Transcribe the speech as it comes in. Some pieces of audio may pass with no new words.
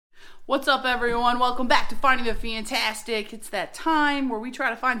What's up, everyone? Welcome back to Finding the Fantastic. It's that time where we try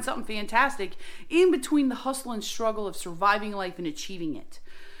to find something fantastic in between the hustle and struggle of surviving life and achieving it.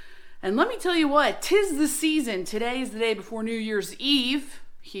 And let me tell you what, 'tis the season. Today is the day before New Year's Eve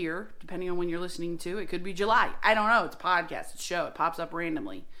here, depending on when you're listening to. It could be July. I don't know. It's a podcast. It's a show. It pops up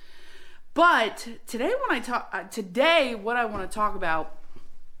randomly. But today what I want to talk about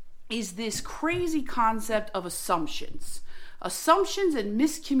is this crazy concept of assumptions and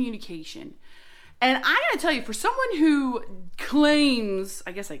miscommunication. And I gotta tell you, for someone who claims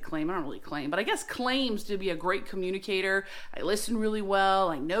to be a great communicator, I listen really well,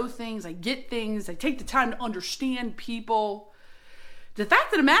 I know things, I get things, I take the time to understand people. The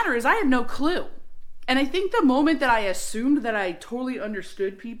fact of the matter is I have no clue. And I think the moment that I assumed that I totally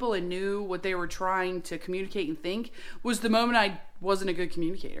understood people and knew what they were trying to communicate and think was the moment I wasn't a good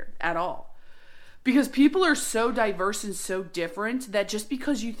communicator at all. Because people are so diverse and so different that just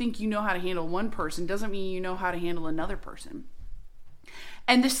because you think you know how to handle one person doesn't mean you know how to handle another person.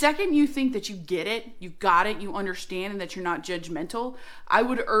 And the second you think that you get it, you got it, you understand, and that you're not judgmental, I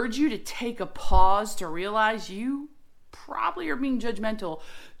would urge you to take a pause to realize you probably are being judgmental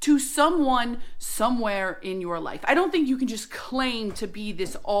to someone somewhere in your life. I don't think you can just claim to be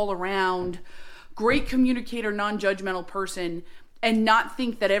this all-around great communicator, non-judgmental person and not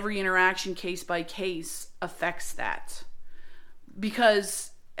think that every interaction case by case affects that.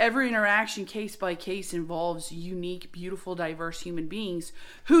 Because every interaction case by case involves unique, beautiful, diverse human beings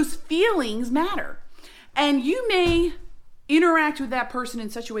whose feelings matter. And you may interact with that person in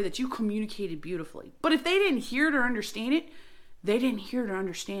such a way that you communicated beautifully. But if they didn't hear it or understand it, they didn't hear it or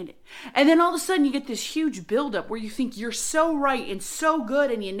understand it. And then all of a sudden you get this huge buildup where you think you're so right and so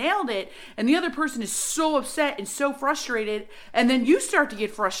good and you nailed it, and the other person is so upset and so frustrated, and then you start to get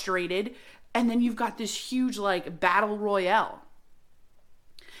frustrated, and then you've got this huge battle royale.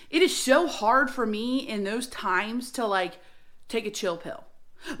 It is so hard for me in those times to take a chill pill.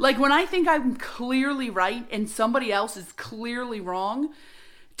 When I think I'm clearly right and somebody else is clearly wrong,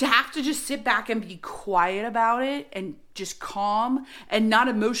 to have to just sit back and be quiet about it and just calm and not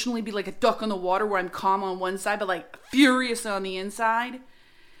emotionally be like a duck on the water where I'm calm on one side but furious on the inside.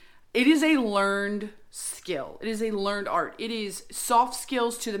 It is a learned skill. It is a learned art. It is soft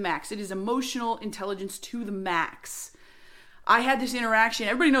skills to the max. It is emotional intelligence to the max. I had this interaction.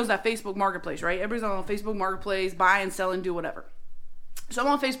 Everybody knows that Facebook Marketplace, right? Everybody's on Facebook Marketplace, buy and sell and do whatever. So I'm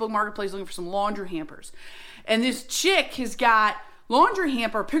on Facebook Marketplace looking for some laundry hampers. And this chick has got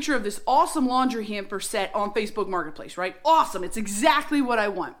a picture of this awesome laundry hamper set on Facebook Marketplace, right? Awesome. It's exactly what I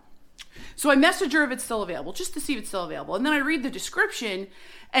want. So I message her if it's still available, just to see if it's still available. And then I read the description,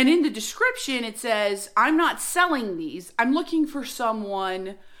 and in the description it says, I'm not selling these. I'm looking for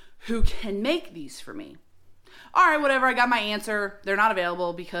someone who can make these for me. All right, whatever. I got my answer. They're not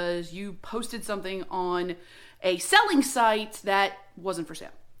available because you posted something on a selling site that wasn't for sale.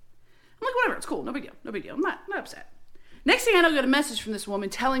 I'm like, whatever. It's cool. No big deal. I'm not upset. Next thing I know, I got a message from this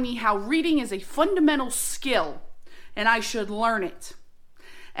woman telling me how reading is a fundamental skill and I should learn it.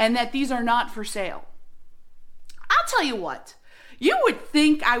 And that these are not for sale. I'll tell you what. You would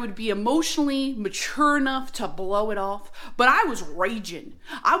think I would be emotionally mature enough to blow it off, but I was raging.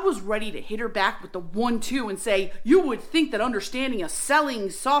 I was ready to hit her back with the 1-2 and say, you would think that understanding a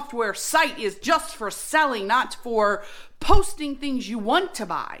selling software site is just for selling, not for posting things you want to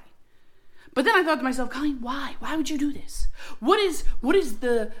buy. But then I thought to myself, Colleen, why? Why would you do this? What is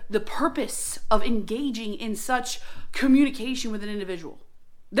the purpose of engaging in such communication with an individual?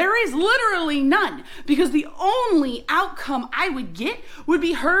 There is literally none, because the only outcome I would get would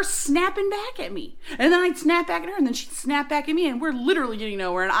be her snapping back at me. And then I'd snap back at her, and then she'd snap back at me, and we're literally getting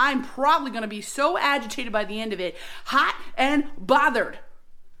nowhere. And I'm probably going to be so agitated by the end of it, hot and bothered.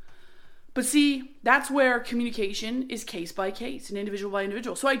 But see, that's where communication is case by case and individual by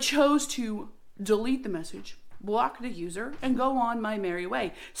individual. So I chose to delete the message, block the user, and go on my merry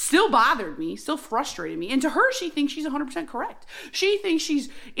way. Still bothered me, still frustrated me. And to her, she thinks she's 100% correct. She thinks she's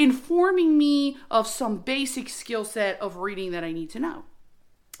informing me of some basic skill set of reading that I need to know.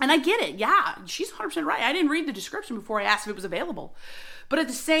 And I get it. Yeah, she's 100% right. I didn't read the description before I asked if it was available. But at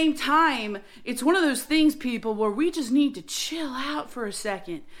the same time, it's one of those things, people, where we just need to chill out for a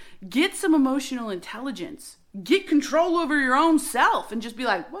second. Get some emotional intelligence. Get control over your own self and just be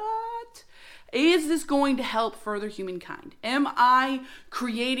like, what? Is this going to help further humankind? Am I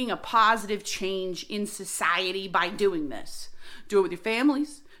creating a positive change in society by doing this? Do it with your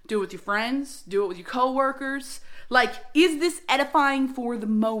families. Do it with your friends. Do it with your coworkers. Is this edifying for the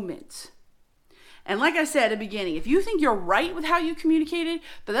moment? And like I said at the beginning, if you think you're right with how you communicated,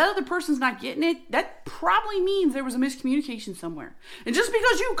 but that other person's not getting it, that probably means there was a miscommunication somewhere. And just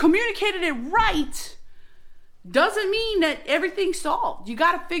because you communicated it right doesn't mean that everything's solved. You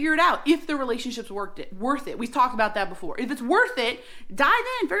got to figure it out if the relationship's worth it. We've talked about that before. If it's worth it, dive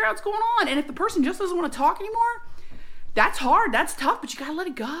in, figure out what's going on. And if the person just doesn't want to talk anymore, that's hard, that's tough, but you got to let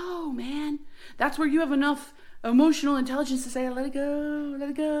it go, man. That's where you have enough emotional intelligence to say, let it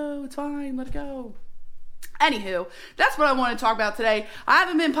go, it's fine, let it go. Anywho, that's what I want to talk about today. I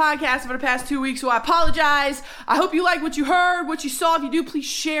haven't been podcasting for the past 2 weeks, so I apologize. I hope you like what you heard, what you saw. If you do, please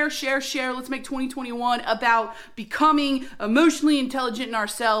share. Let's make 2021 about becoming emotionally intelligent in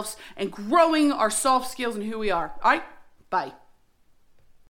ourselves and growing our soft skills and who we are. All right, bye.